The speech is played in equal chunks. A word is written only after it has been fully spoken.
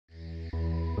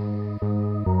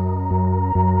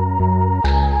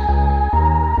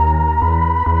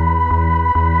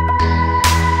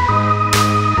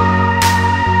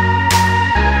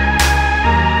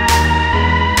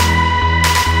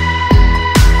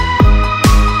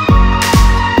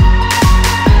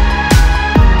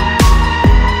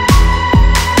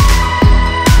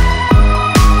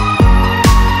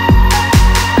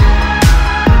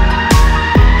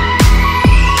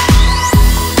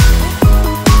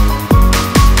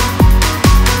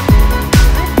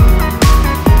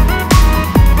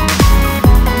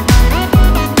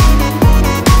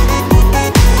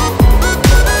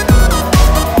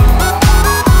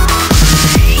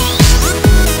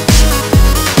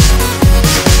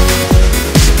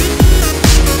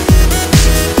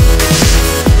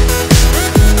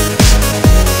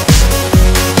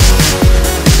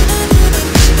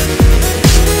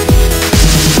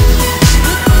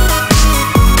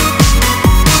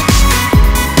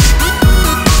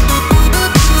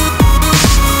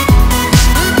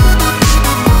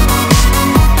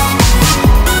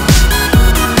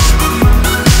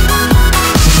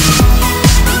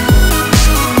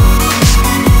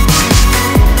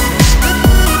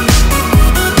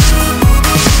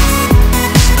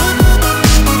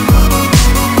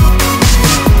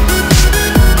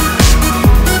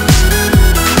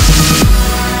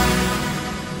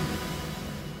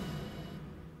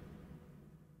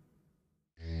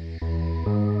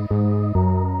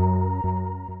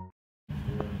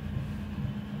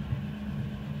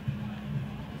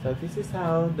So this is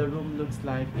how the room looks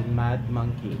like in Mad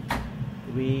Monkey.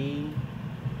 We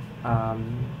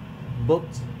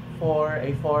booked for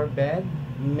a 4-bed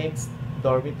mixed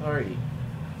dormitory.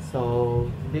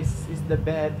 So this is the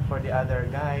bed for the other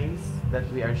guys that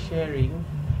we are sharing.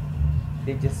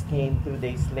 They just came 2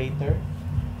 days later.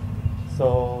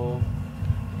 So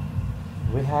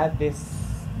we had this,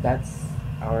 that's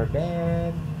our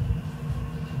bed,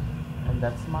 and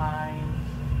that's mine.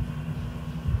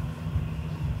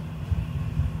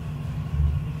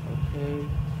 Okay.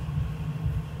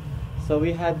 So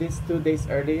we had this 2 days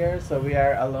earlier, so we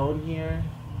are alone here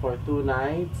for 2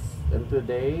 nights and 2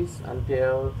 days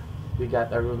until we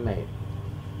got a roommate.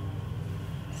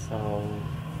 So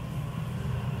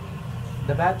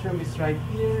the bathroom is right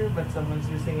here, but someone's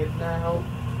using it now.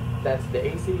 That's the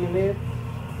AC unit.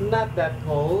 Not that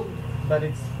cold, but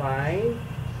it's fine.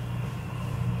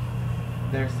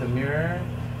 There's a mirror,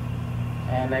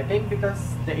 and I think because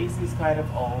the AC is kind of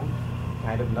old,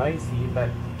 kind of noisy, but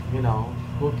you know,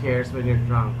 who cares when you're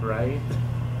drunk, right?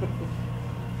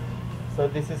 So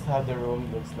this is how the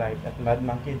room looks like at Mad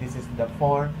Monkey. This is the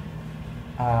 4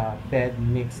 bed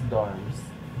mixed dorms.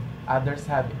 Others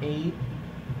have 8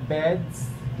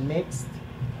 beds mixed,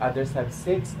 others have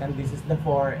 6, and this is the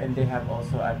 4, and they have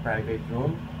also a private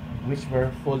room which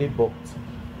were fully booked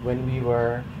when we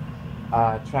were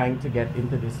trying to get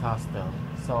into this hostel.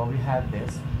 So we had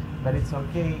this, but it's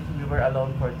okay. We were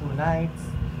alone for 2 nights,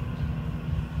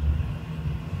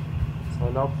 so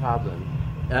no problem.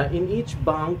 In each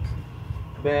bunk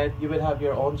bed, you will have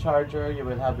your own charger, you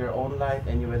will have your own light,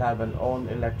 and you will have an own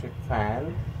electric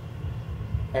fan.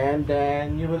 And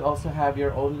then you will also have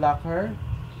your own locker.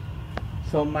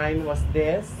 So mine was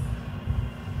this.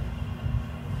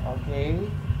 Okay.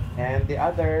 And the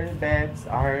other beds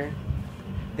are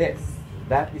this.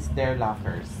 That is their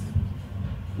lockers.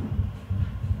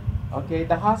 Okay,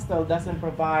 the hostel doesn't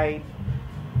provide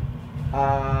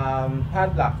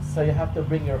padlocks, so you have to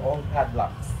bring your own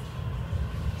padlocks.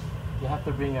 You have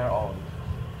to bring your own.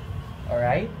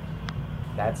 Alright?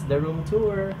 That's the room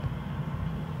tour.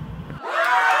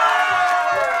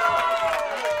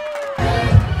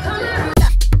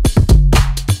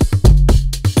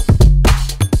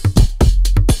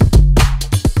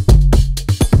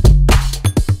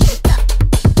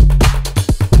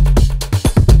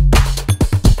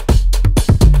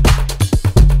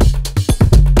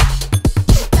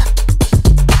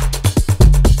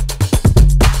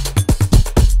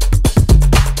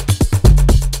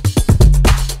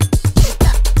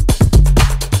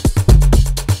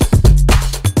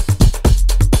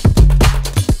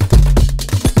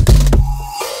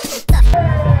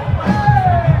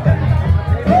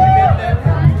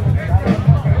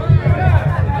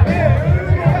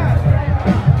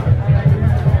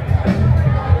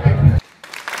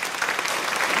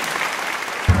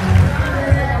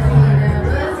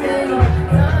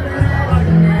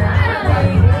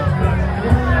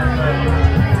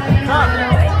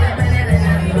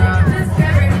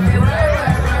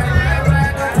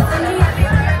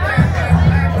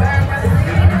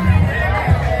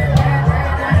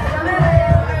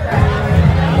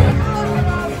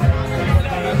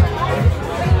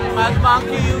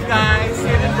 Monkey, you guys,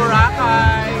 here in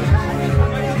Boracay.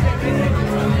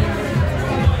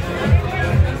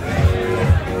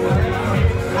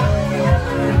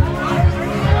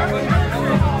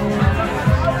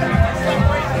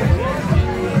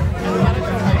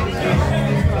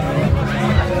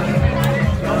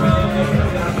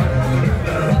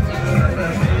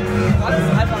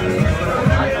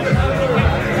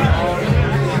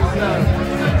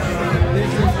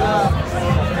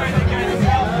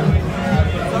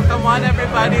 Come on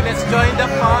everybody, let's join the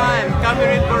fun. Come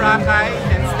here in Boracay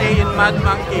and stay in Mad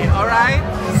Monkey,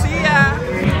 alright?